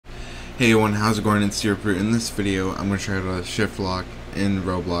Hey everyone, how's it going? It's Syruproot. In this video, I'm going to try out a shift lock in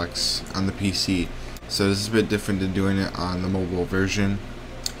Roblox on the PC. So this is a bit different than doing it on the mobile version.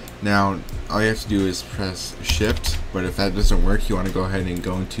 Now, all you have to do is press shift, but if that doesn't work, you want to go ahead and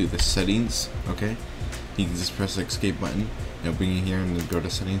go into the settings, okay? You can just press the escape button, it'll bring you here and then go to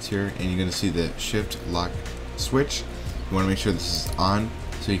settings here, and you're going to see the shift lock switch. You want to make sure this is on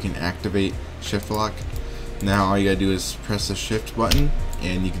so you can activate shift lock. Now all you gotta do is press the shift button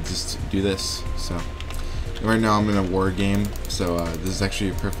and you can just do this. So right now I'm in a war game, so this is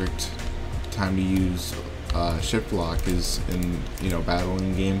actually a perfect time to use shift lock is in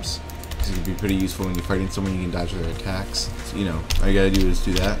battling games, because it can be pretty useful when you're fighting someone. You can dodge their attacks. So, all you gotta do is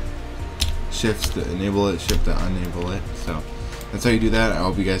do that. Shift to enable it, shift to enable it. So that's how you do that. I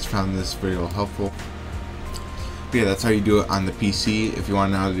hope you guys found this video helpful. But yeah, that's how you do it on the PC. If you want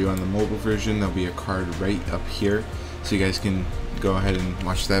to know how to do it on the mobile version, there'll be a card right up here, so you guys can go ahead and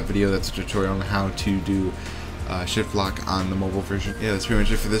watch that video. That's a tutorial on how to do shift lock on the mobile version. Yeah, that's pretty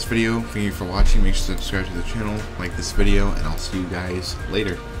much it for this video. Thank you for watching. Make sure to subscribe to the channel, like this video, and I'll see you guys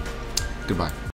later. Goodbye.